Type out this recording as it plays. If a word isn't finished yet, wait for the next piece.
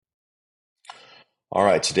All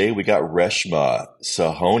right, today we got Reshma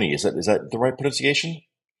Sohoni. Is that the right pronunciation?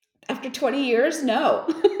 After 20 years, no.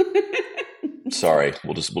 Sorry,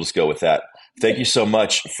 we'll just go with that. Thank you so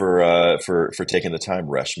much for taking the time,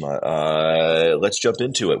 Reshma. Let's jump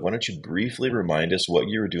into it. Why don't you briefly remind us what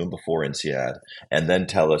you were doing before INSEAD, and then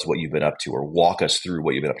tell us what you've been up to, or walk us through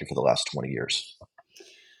what you've been up to for the last 20 years.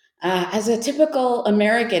 As a typical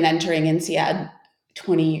American entering INSEAD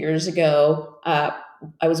 20 years ago,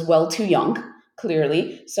 I was well too young,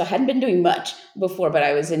 clearly. So I hadn't been doing much before, but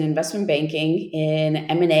I was in investment banking, in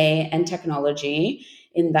M&A and technology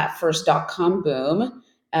in that first dot-com boom,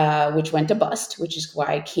 which went to bust, which is why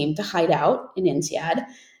I came to hide out in INSEAD.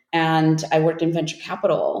 And I worked in venture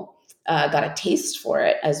capital, got a taste for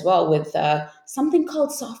it as well with something called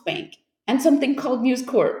SoftBank and something called News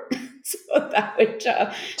Corp. So that which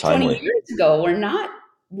 20 Timely. years ago were not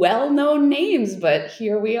well-known names, but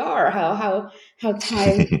here we are. How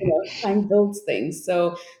time time builds things.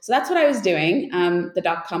 So that's what I was doing. The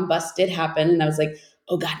dot-com bust did happen, and I was like,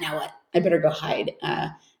 oh God, now what? I better go hide.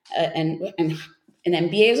 And an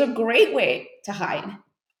MBA is a great way to hide.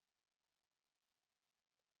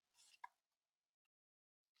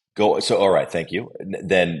 Go. So, all right, thank you.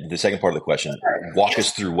 Then the second part of the question: walk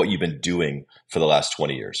us through what you've been doing for the last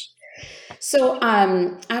 20 years. So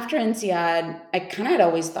after INSEAD, I kind of had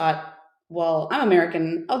always thought, well, I'm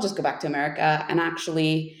American. I'll just go back to America. And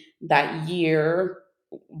actually, that year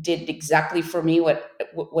did exactly for me what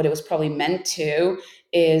it was probably meant to.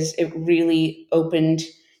 Is it really opened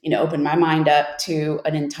my mind up to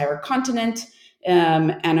an entire continent,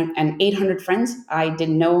 and 800 friends I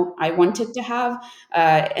didn't know I wanted to have,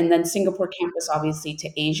 and then Singapore campus obviously to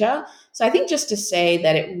Asia. So I think just to say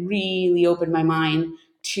that it really opened my mind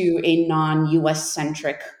to a non-US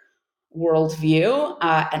centric worldview.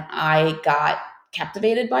 And I got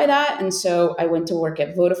captivated by that. And so I went to work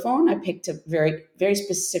at Vodafone. I picked a very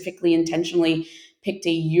specifically, intentionally picked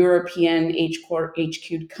a European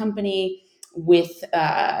HQ'd company with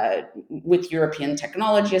European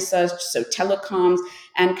technology as such, so telecoms,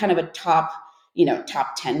 and kind of a top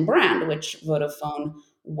 10 brand, which Vodafone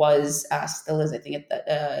was, still is, I think,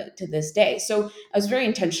 to this day. So I was very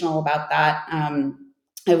intentional about that.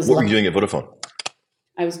 I was What were you lucky. doing at Vodafone?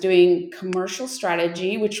 I was doing commercial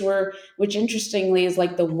strategy, which interestingly is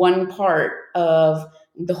like the one part of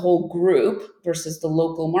the whole group versus the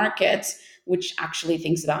local markets, which actually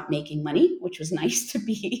thinks about making money, which was nice to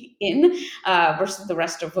be in, versus the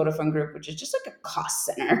rest of Vodafone Group, which is just like a cost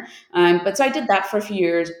center. But so I did that for a few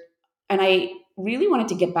years, and I really wanted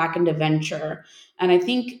to get back into venture. And I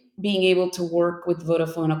think being able to work with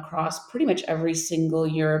Vodafone across pretty much every single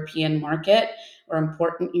European market or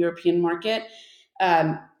important European market,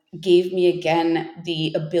 um, gave me again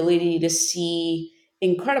the ability to see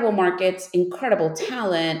incredible markets, incredible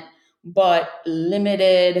talent, but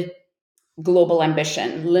limited global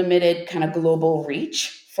ambition, limited kind of global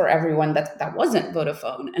reach for everyone that wasn't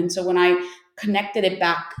Vodafone. And so when I connected it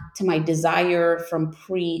back to my desire from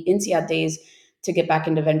pre INSEAD days to get back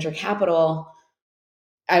into venture capital,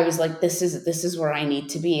 I was like, this is where I need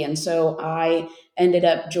to be. And so I ended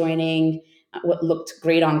up joining what looked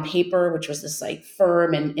great on paper, which was this like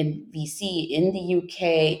firm in VC in the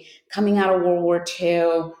UK, coming out of World War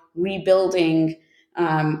II, rebuilding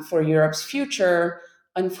for Europe's future.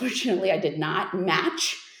 Unfortunately, I did not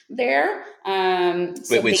match there. Wait,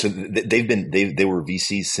 So wait. So they were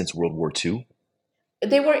VCs since World War II.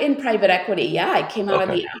 they were in private equity. Yeah, I came out of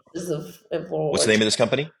Okay. the ashes of World What's War the name II. of this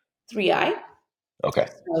company? 3i. Okay.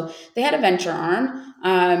 So they had a venture arm,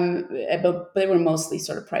 but they were mostly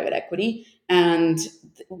sort of private equity. And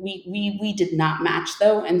we did not match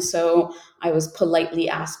though, and so I was politely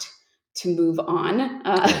asked to move on.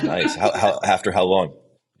 Oh, nice. How after how long?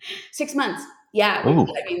 6 months. Yeah, Ooh.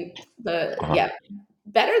 I mean the Uh-huh. yeah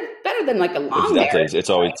better better than like a long It's, marriage. it's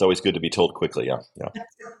always good to be told quickly. Yeah. Yeah.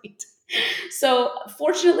 Right? So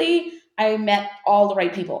fortunately, I met all the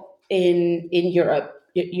right people in Europe,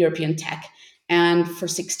 European tech, and for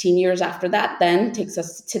 16 years after that, then takes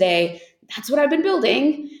us to today. That's what I've been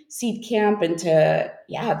building Seed Camp into,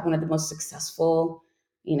 yeah, one of the most successful,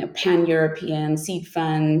 pan European seed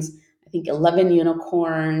funds. I think 11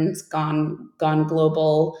 unicorns gone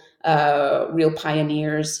global, real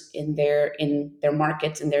pioneers in their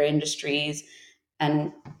markets, in their industries,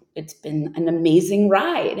 and it's been an amazing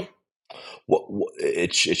ride.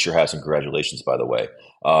 It sure has. And congratulations, by the way.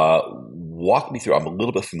 Walk me through. I'm a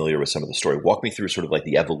little bit familiar with some of the story. Walk me through sort of like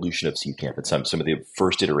the evolution of Seed Camp and some of the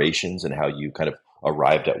first iterations and how you kind of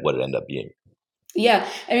arrived at what it ended up being. Yeah,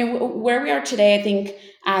 I mean, where we are today, I think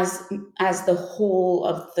as as the whole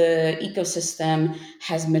of the ecosystem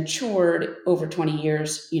has matured over 20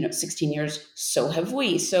 years, 16 years, so have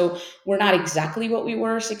we. So we're not exactly what we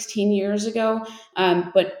were 16 years ago,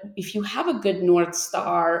 but if you have a good North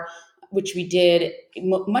Star, which we did,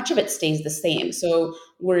 much of it stays the same. So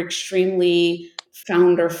we're extremely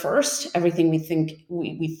founder first. Everything we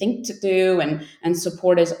think to do and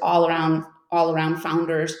support is all around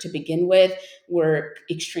founders to begin with. We're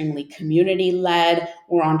extremely community led.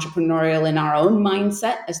 We're entrepreneurial in our own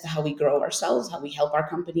mindset as to how we grow ourselves, how we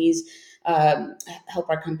um, help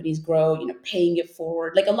our companies grow. Paying it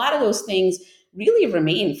forward. Like a lot of those things really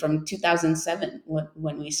remain from 2007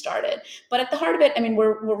 when we started. But at the heart of it, I mean,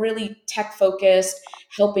 we're really tech focused,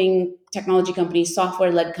 helping technology companies,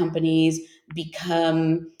 software led companies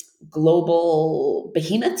become global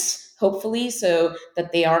behemoths, hopefully, so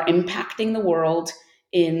that they are impacting the world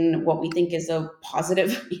in what we think is a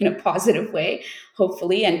positive, positive way,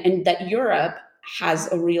 hopefully, and that Europe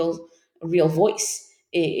has a real voice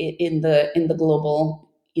in the global,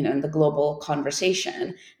 in the global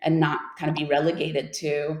conversation, and not kind of be relegated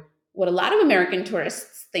to what a lot of American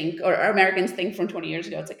tourists think or Americans think from 20 years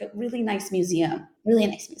ago. It's like a really nice museum, really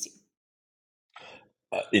nice museum.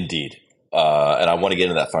 Indeed. And I want to get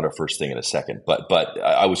into that founder first thing in a second, but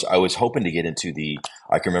I was hoping to get into the.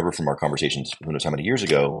 I can remember from our conversations, who knows how many years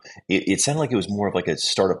ago, it sounded like it was more of like a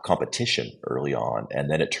startup competition early on, and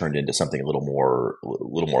then it turned into something a little more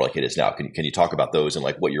like it is now. Can you talk about those and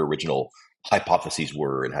like what your original hypotheses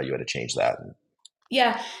were and how you had to change that?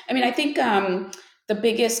 Yeah, I mean, I think the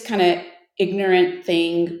biggest kind of ignorant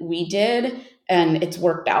thing we did, and it's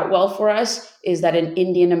worked out well for us, is that an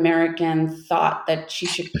Indian American thought that she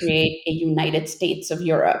should create a United States of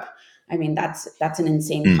Europe. I mean, that's an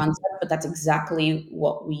insane Mm. concept, but that's exactly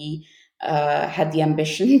what we had the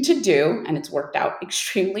ambition to do, and it's worked out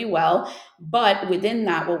extremely well. But within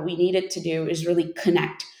that, what we needed to do is really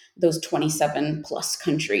connect those 27 plus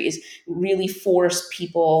countries, really force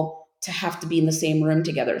people to have to be in the same room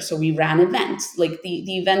together. So we ran events. Like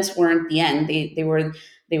the events weren't the end. They were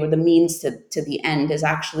the means to the end, is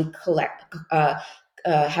actually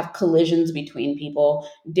have collisions between people,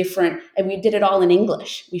 different, and we did it all in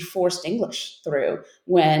English. We forced English through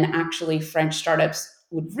when actually French startups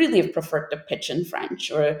would really have preferred to pitch in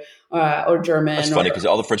French or That's German, or funny because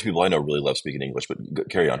all the French people I know really love speaking English. But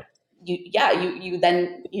carry on. you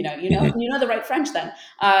then Hmm. you know the right French then,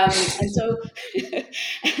 and so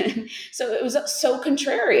and so it was so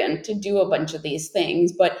contrarian to do a bunch of these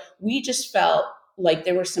things, but we just felt like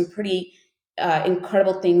there were some pretty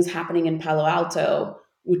incredible things happening in Palo Alto,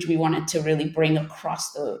 which we wanted to really bring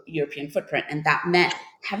across the European footprint, and that meant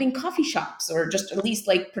having coffee shops or just at least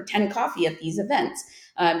like pretend coffee at these events,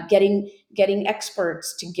 getting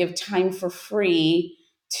experts to give time for free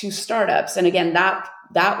to startups. And again,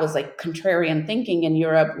 that was like contrarian thinking in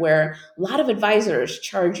Europe, where a lot of advisors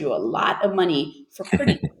charge you a lot of money for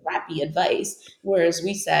pretty crappy advice. Whereas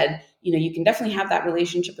we said, you can definitely have that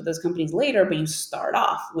relationship with those companies later, but you start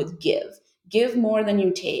off with give more than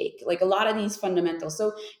you take, like a lot of these fundamentals.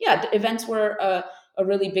 So yeah, the events were a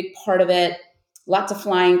really big part of it. Lots of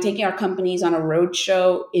flying, taking our companies on a road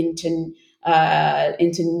show into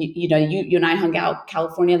you and I hung out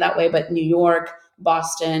California that way, but New York,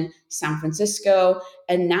 Boston, San Francisco,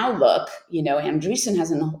 and now look, Andreessen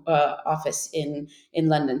has an office in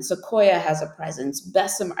London. Sequoia has a presence.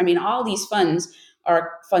 Bessemer. I mean, all these funds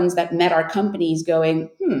are funds that met our companies, going,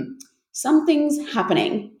 something's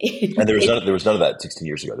happening. And there was none of that 16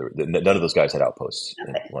 years ago. None of those guys had outposts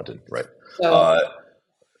in London, right? So Uh,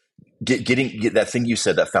 that thing you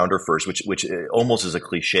said, that founder first, which almost is a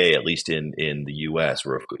cliche, at least in the US,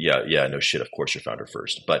 where yeah, no shit, of course you're founder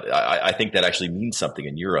first. But I think that actually means something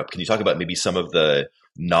in Europe. Can you talk about maybe some of the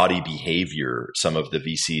naughty behavior some of the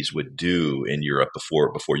VCs would do in Europe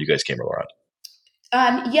before you guys came around?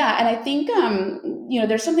 yeah, and I think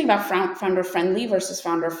there's something about founder friendly versus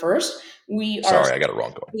founder first. We are Sorry, I got it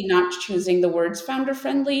wrong going. not choosing the words founder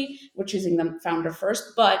friendly. We're choosing them founder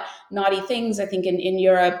first. But naughty things, I think, in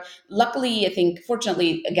Europe, luckily, I think,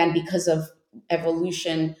 fortunately, again, because of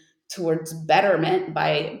evolution towards betterment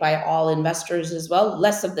by all investors as well,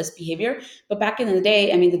 less of this behavior. But back in the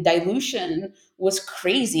day, I mean, the dilution was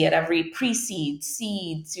crazy at every pre-seed,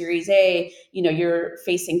 seed, series A. You're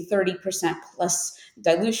facing 30% plus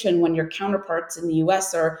dilution when your counterparts in the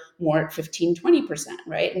US are more at 15, 20%,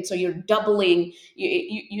 right? And so you're doubling,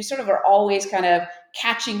 you sort of are always kind of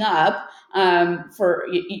catching up, for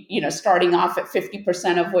starting off at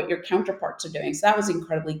 50% of what your counterparts are doing. So that was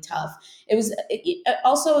incredibly tough. It was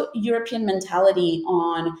also European mentality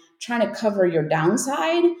on trying to cover your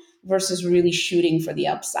downside. versus really shooting for the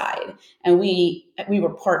upside. And we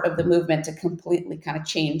were part of the movement to completely kind of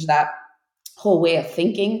change that whole way of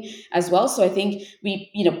thinking as well. So I think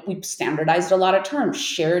we standardized a lot of terms,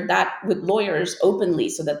 shared that with lawyers openly,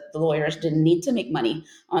 so that the lawyers didn't need to make money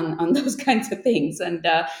on those kinds of things, and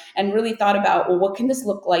really thought about, well, what can this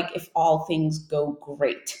look like if all things go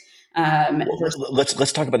great? Well, Versus,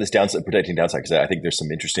 let's talk about this downside, protecting downside, because I think there's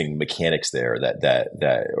some interesting mechanics there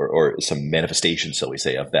or some manifestations, shall we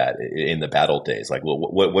say, of that in the battle days. Like, well,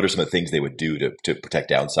 what are some of the things they would do to protect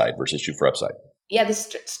downside versus shoot for upside? yeah,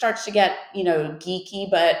 this starts to get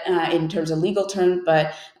geeky, but in terms of legal terms,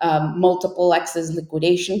 but multiple X's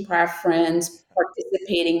liquidation preference,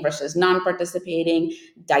 participating versus non-participating,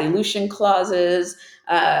 dilution clauses,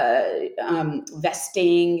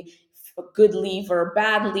 vesting, good lever,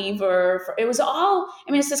 bad lever. It was all.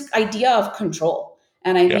 I mean, it's this idea of control,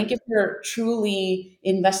 and I Yeah. think if you're truly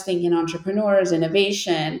investing in entrepreneurs,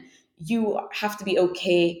 innovation, you have to be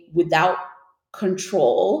okay without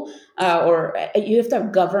control, or you have to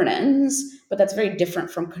have governance, but that's very different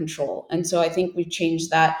from control. And so I think we've changed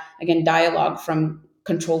that, again, dialogue from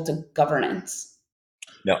control to governance.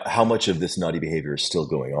 Now, how much of this naughty behavior is still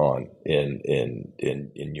going on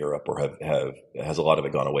in Europe, or have has a lot of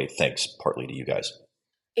it gone away? Thanks partly to you guys.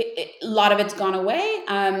 A lot of it's gone away,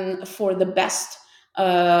 for the best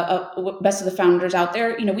of the founders out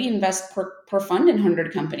there. We invest per fund in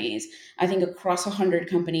 100 companies. I think across 100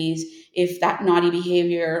 companies, if that naughty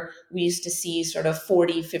behavior we used to see sort of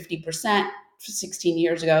 40-50% 16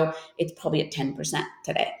 years ago, it's probably at 10%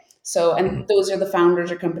 today. So, and Mhm. those are the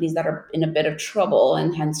founders or companies that are in a bit of trouble,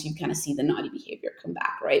 and hence you kind of see the naughty behavior come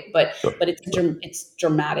back, right? but Sure, but sure. it's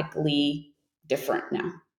dramatically different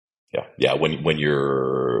now. Yeah, yeah. When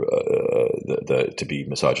you're the to be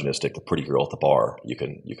misogynistic, the pretty girl at the bar, you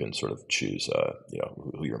can sort of choose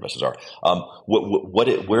who your investors are.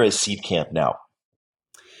 Where is Seed Camp now?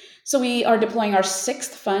 So we are deploying our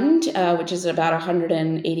sixth fund, which is about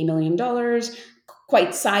 $180 million,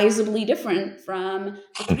 quite sizably different from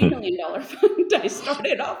the $3 million fund I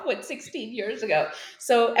started off with 16 years ago.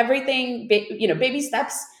 So everything, baby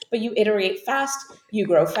steps, but you iterate fast, you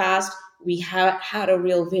grow fast. We have had a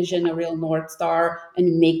real vision, a real North Star,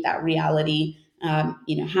 and make that reality.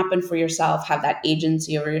 Happen for yourself, have that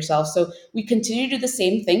agency over yourself. So we continue to do the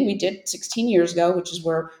same thing we did 16 years ago, which is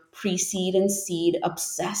we're pre-seed and seed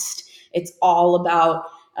obsessed. It's all about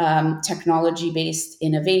technology based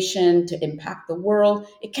innovation to impact the world.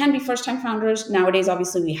 It can be first time founders. Nowadays,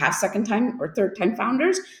 obviously, we have second time or third time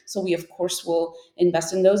founders. So we, of course, will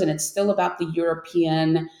invest in those. And it's still about the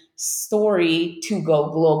European story to go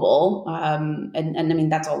global. And I mean,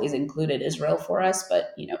 that's always included Israel for us,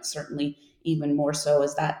 but, certainly even more so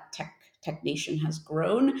as that tech nation has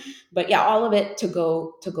grown. But yeah, all of it to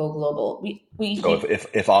go global. So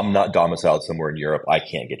if I'm not domiciled somewhere in Europe, I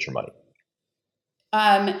can't get your money.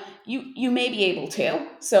 You may be able to.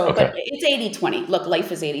 So, but Okay. it's 80-20. Look,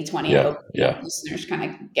 life is 80-20. I Yeah. hope, Yeah. listeners kind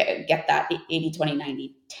of get that 80-20,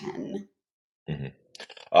 90-10. hmm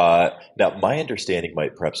Now, my understanding, my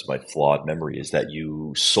flawed memory, is that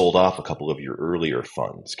you sold off a couple of your earlier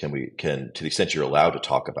funds. Can to the extent you're allowed to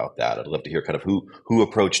talk about that, I'd love to hear kind of who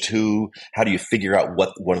approached who. How do you figure out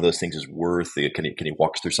what one of those things is worth? Can you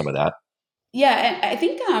walk us through some of that? Yeah, and I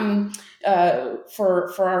think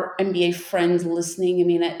for our MBA friends listening, I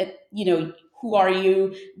mean, who are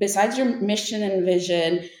you besides your mission and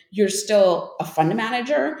vision? You're still a fund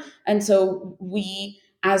manager, and so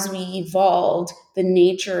as we evolved, the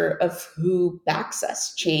nature of who backs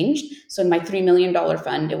us changed. So in my $3 million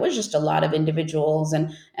fund, it was just a lot of individuals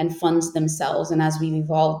and funds themselves, and as we've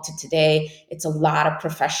evolved to today, it's a lot of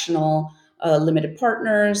professional limited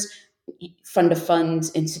partners, fund of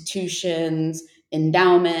funds, institutions,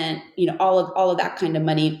 endowment, all of that kind of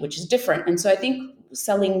money, which is different. And so I think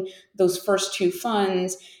selling those first two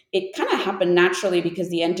funds, it kind of happened naturally because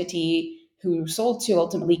the entity who sold to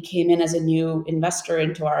ultimately came in as a new investor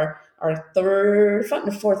into our third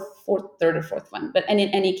fund, third or fourth fund. But and in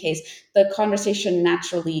any case, the conversation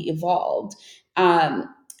naturally evolved.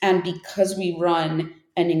 And because we run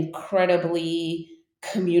an incredibly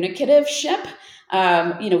communicative ship,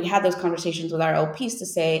 we had those conversations with our LPs to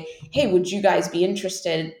say, hey, would you guys be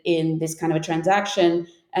interested in this kind of a transaction?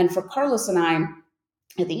 And for Carlos and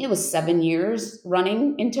I think it was 7 years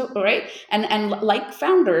running into it, right? And like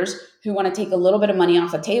founders who want to take a little bit of money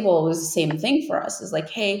off the table, it was the same thing for us. It's like,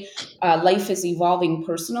 hey, life is evolving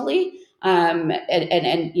personally, and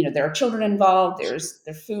there are children involved. There's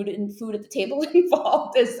food at the table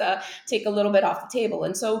involved. Is take a little bit off the table,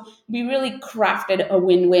 and so we really crafted a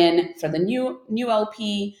win-win for the new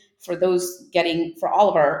LP, for all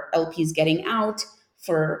of our LPs getting out,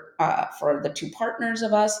 for the two partners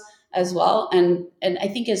of us as well. And I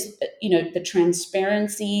think is the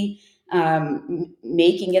transparency,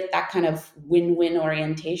 making it that kind of win-win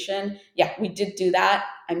orientation. Yeah, we did do that.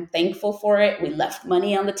 I'm thankful for it. We left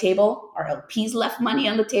money on the table. Our LPs left money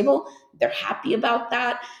on the table. They're happy about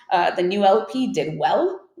that. The new LP did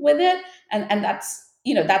well with it, and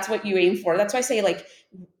that's what you aim for. That's why I say, like,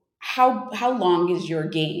 how long is your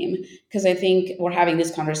game? Because I think we're having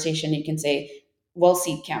this conversation. You can say, well,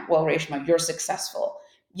 seed camp, well, Reshma, you're successful.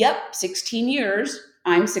 Yep, 16 years,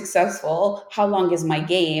 I'm successful. How long is my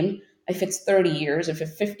game? If it's 30 years, if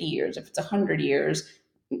it's 50 years, if it's 100 years,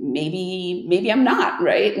 maybe I'm not,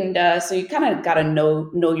 right? And so you kind of got to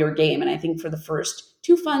know your game. And I think for the first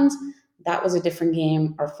two funds, that was a different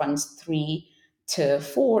game. Our funds three,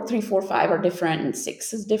 four, five are different, and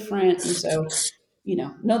six is different. And so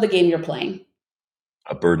know the game you're playing.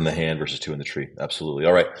 A bird in the hand versus two in the tree. Absolutely.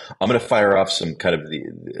 All right. I'm going to fire off some kind of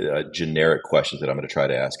the generic questions that I'm going to try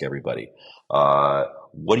to ask everybody.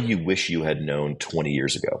 What do you wish you had known 20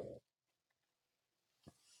 years ago?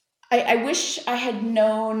 I wish I had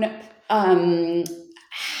known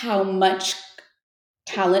how much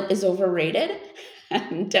talent is overrated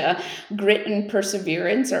and grit and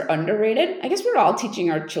perseverance are underrated. I guess we're all teaching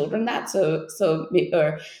our children that.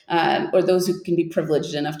 Or those who can be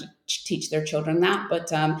privileged enough to teach their children that. But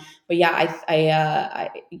yeah,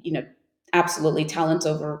 absolutely, talent's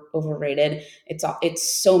overrated.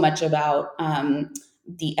 It's so much about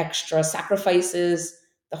the extra sacrifices,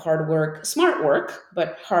 the hard work, smart work,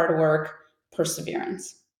 but hard work,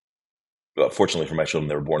 perseverance. Fortunately for my children,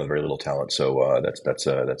 they were born with very little talent, so that's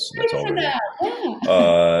all For very good. that,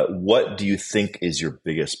 yeah. What do you think is your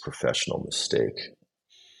biggest professional mistake?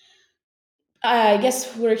 I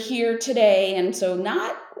guess we're here today, and so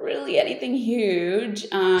not really anything huge.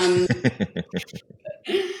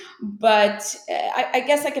 But I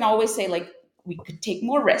guess I can always say, like, we could take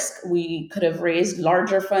more risk. We could have raised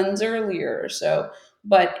larger funds earlier. So,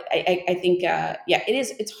 but I think, yeah, it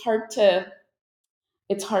is. It's hard to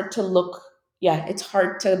look. Yeah, it's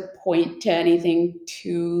hard to point to anything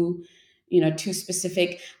too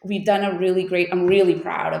specific. We've done a really great. I'm really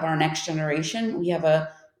proud of our next generation. We have a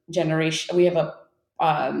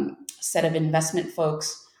set of investment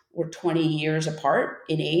folks. We're 20 years apart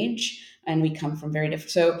in age, and we come from very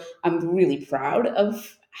different. So I'm really proud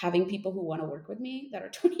of having people who want to work with me that are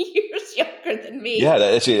 20 years younger than Yeah,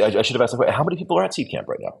 me. I should have asked. How many people are at Seed Camp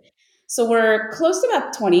right now? So we're close to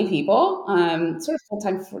about 20 people, sort of full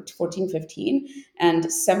time for 14, 15,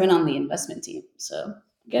 and seven on the investment team. So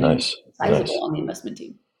getting Nice, nice. sizable on the investment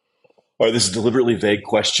team. All right, this is a deliberately vague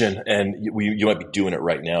question, and you might be doing it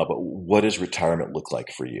right now. But what does retirement look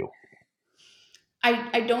like for you?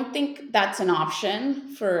 I don't think that's an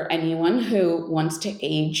option for anyone who wants to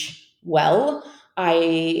age well.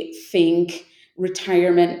 I think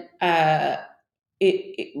retirement,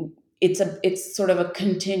 it's sort of a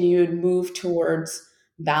continued move towards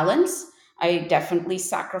balance. I definitely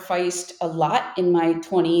sacrificed a lot in my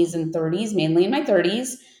 20s and 30s, mainly in my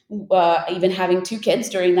 30s, even having two kids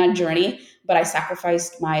during that journey. But I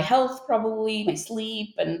sacrificed my health, probably my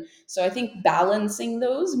sleep, and so I think balancing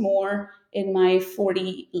those more in my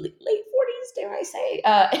 40 late 40s, dare I say,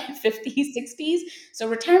 50s, 60s. So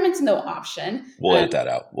retirement's no option. We'll edit that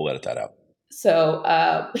out. We'll edit that out. So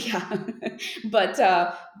yeah, but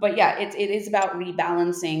yeah, it is about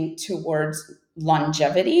rebalancing towards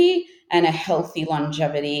longevity and a healthy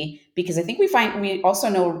longevity, because I think we also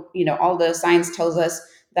know, all the science tells us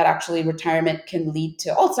that actually retirement can lead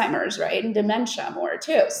to Alzheimer's, right, and dementia more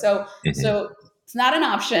too. So Hmm. it's not an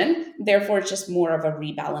option. Therefore, it's just more of a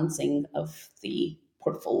rebalancing of the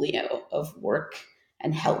portfolio of work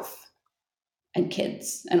and health and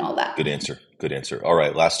kids and all that. Good answer. Good answer. All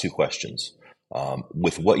right, last two questions.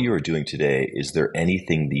 With what you are doing today, is there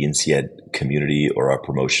anything the INSEAD community or our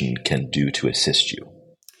promotion can do to assist you?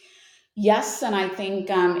 Yes, and I think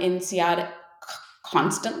INSEAD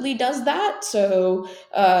constantly does that. So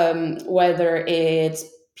whether it's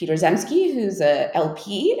Peter Zemsky, who's a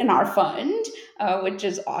LP in our fund, which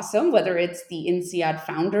is awesome, whether it's the INSEAD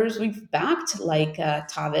founders we've backed, like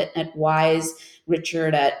Tavit at Wise,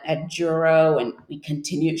 Richard at Juro, and we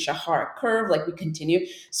continue Shahar at Curve, like we continue.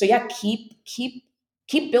 So yeah, keep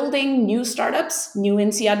building new startups, new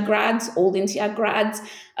INSEAD grads, old INSEAD grads.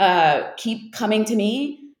 Keep coming to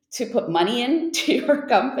me to put money into your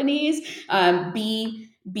companies.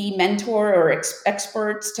 Be mentor or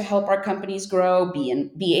experts to help our companies grow.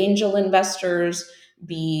 Be angel investors.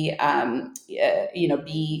 Be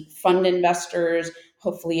fund investors.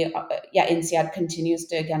 Hopefully, yeah, INSEAD continues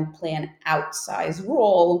to again play an outsized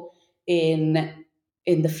role in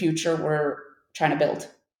the future. trying to build.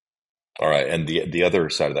 All right. And the other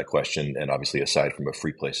side of that question, and obviously aside from a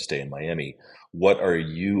free place to stay in Miami, what are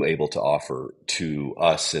you able to offer to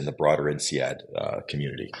us in the broader INSEAD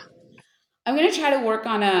community? I'm going to try to work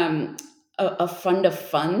on a fund of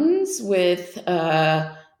funds with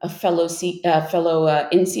a fellow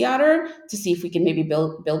INSEADer to see if we can maybe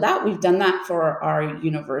build that. We've done that for our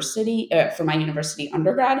university, for my university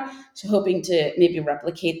undergrad. So hoping to maybe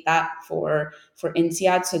replicate that for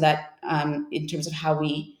INSEAD, so that in terms of how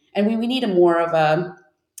we need a more of a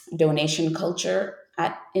donation culture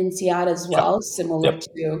at INSEAD as Yep. well, similar Yep.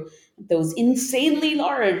 to those insanely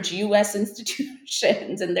large U.S.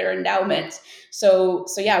 institutions and their endowments. So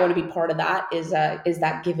yeah, I want to be part of that. Is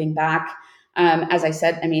that giving back? As I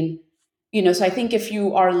said, I mean, so I think if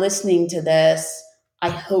you are listening to this, I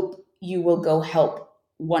hope you will go help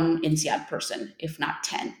one INSEAD person, if not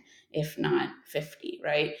 10, if not 50,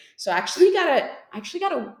 right? So I actually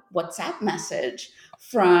got a WhatsApp message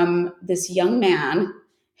from this young man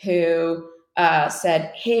who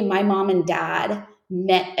said, "Hey, my mom and dad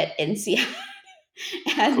met at INSEAD,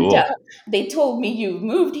 and Cool. they told me you've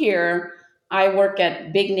moved here. I work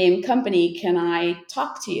at big name company. Can I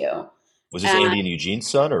talk to you?" Was this And Andy and Eugene's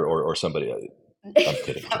son or somebody? I'm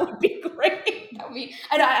kidding. that would be great. That would be,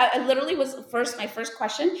 I literally was my first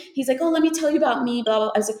question. He's like, "Oh, let me tell you about me." Blah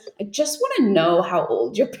blah. I was like, "I just want to know how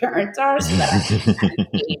old your parents are, so that I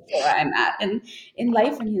gauge where I'm at in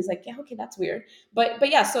life." And he was like, "Yeah, okay, that's weird." But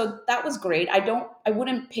yeah, so that was great. I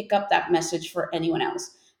wouldn't pick up that message for anyone else,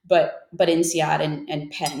 but INSEAD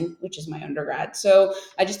and Penn, which is my undergrad. So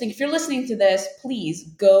I just think if you're listening to this, please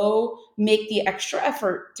go make the extra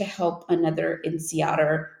effort to help another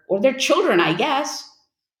INSEADer or their children, I guess.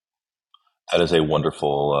 That is a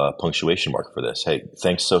wonderful punctuation mark for this. Hey,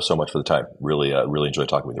 thanks so much for the time. Really, really enjoyed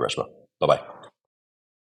talking with you, Reshma. Bye bye.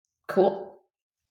 Cool.